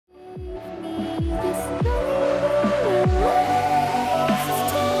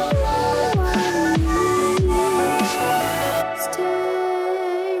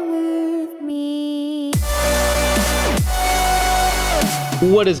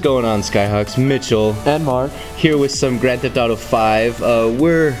What is going on, Skyhawks? Mitchell and Mark here with some Grand Theft Auto 5.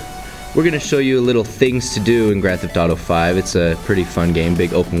 We're gonna show you a little things to do in Grand Theft Auto 5. It's a pretty fun game,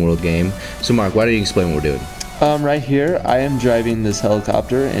 big open world game. So Mark, why don't you explain what we're doing? Right here, I am driving this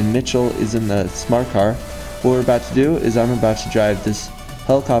helicopter and Mitchell is in the smart car. What we're about to do is I'm about to drive this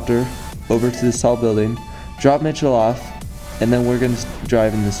helicopter over to this tall building, drop Mitchell off, and then we're gonna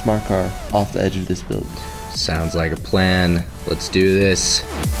drive in the smart car off the edge of this building. Sounds like a plan. Let's do this.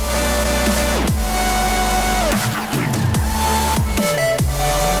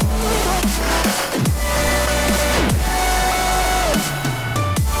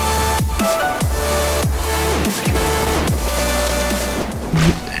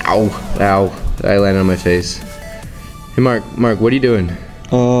 Ow, ow, I landed on my face. Hey Mark, what are you doing?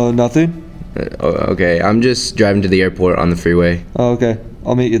 Nothing. Okay, I'm just driving to the airport on the freeway. Oh, okay,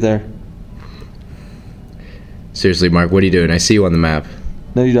 I'll meet you there. Seriously, Mark, what are you doing? I see you on the map.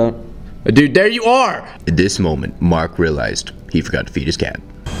 No, you don't. Dude, there you are! At this moment, Mark realized he forgot to feed his cat.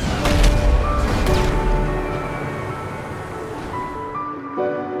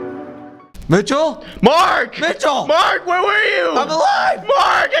 Mitchell? Mark! Mitchell! Mark, where were you? I'm alive!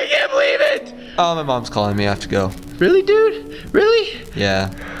 Mark, I can't believe it! Oh, my mom's calling me. I have to go. Really, dude? Really?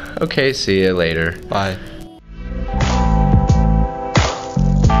 Yeah. Okay, see you later. Bye.